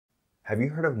Have you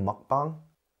heard of mukbang?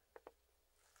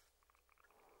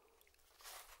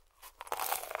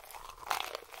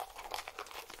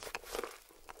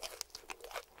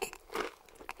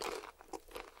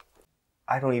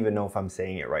 I don't even know if I'm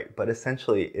saying it right, but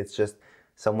essentially it's just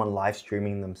someone live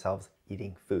streaming themselves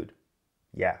eating food.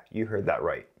 Yeah, you heard that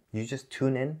right. You just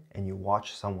tune in and you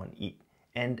watch someone eat.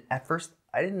 And at first,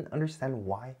 I didn't understand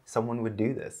why someone would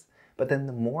do this. But then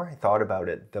the more I thought about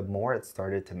it, the more it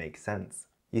started to make sense.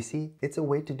 You see, it's a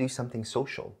way to do something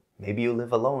social. Maybe you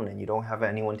live alone and you don't have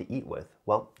anyone to eat with.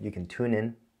 Well, you can tune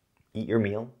in, eat your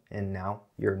meal, and now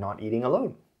you're not eating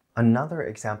alone. Another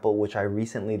example which I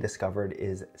recently discovered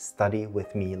is study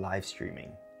with me live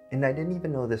streaming. And I didn't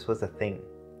even know this was a thing.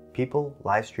 People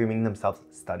live streaming themselves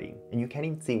studying, and you can't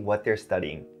even see what they're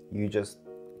studying. You just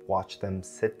watch them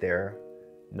sit there,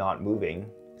 not moving,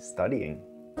 studying.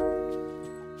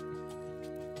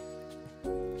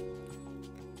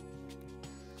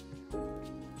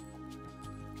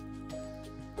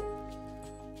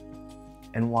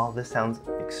 And while this sounds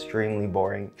extremely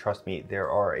boring, trust me, there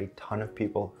are a ton of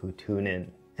people who tune in.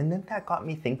 And then that got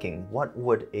me thinking, what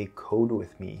would a Code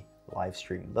With Me live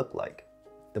stream look like?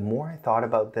 The more I thought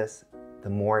about this, the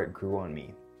more it grew on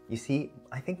me. You see,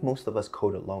 I think most of us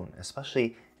code alone,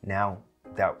 especially now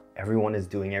that everyone is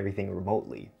doing everything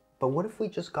remotely. But what if we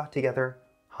just got together,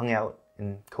 hung out,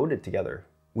 and coded together?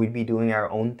 We'd be doing our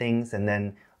own things, and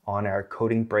then on our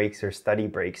coding breaks or study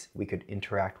breaks, we could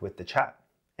interact with the chat.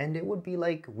 And it would be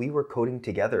like we were coding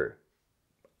together,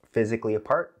 physically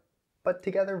apart, but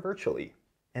together virtually.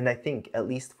 And I think, at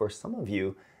least for some of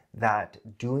you, that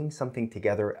doing something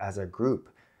together as a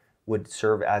group would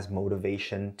serve as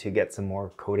motivation to get some more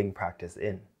coding practice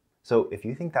in. So if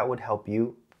you think that would help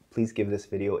you, please give this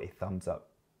video a thumbs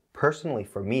up. Personally,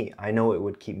 for me, I know it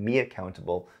would keep me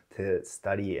accountable to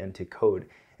study and to code,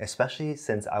 especially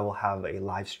since I will have a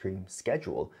live stream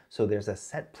schedule. So there's a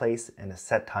set place and a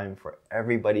set time for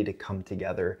everybody to come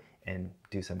together and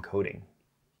do some coding.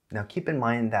 Now keep in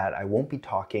mind that I won't be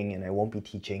talking and I won't be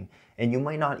teaching, and you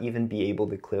might not even be able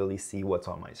to clearly see what's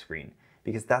on my screen,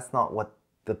 because that's not what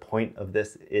the point of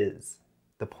this is.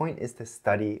 The point is to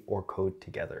study or code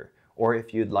together, or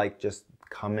if you'd like, just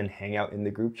come and hang out in the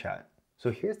group chat.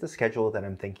 So here's the schedule that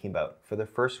I'm thinking about. For the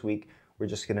first week, we're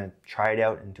just gonna try it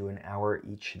out and do an hour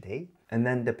each day. And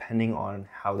then depending on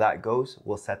how that goes,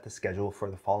 we'll set the schedule for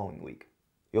the following week.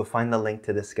 You'll find the link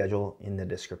to this schedule in the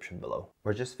description below,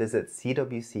 or just visit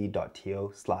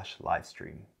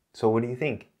cwc.to/livestream. So what do you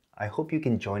think? I hope you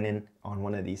can join in on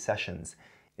one of these sessions.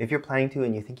 If you're planning to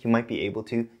and you think you might be able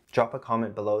to, drop a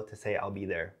comment below to say I'll be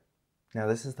there. Now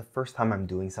this is the first time I'm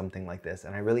doing something like this,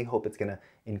 and I really hope it's gonna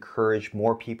encourage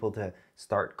more people to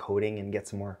start coding and get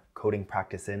some more coding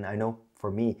practice in. I know for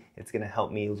me, it's gonna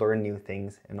help me learn new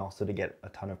things and also to get a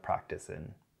ton of practice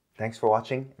in. Thanks for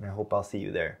watching, and I hope I'll see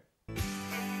you there.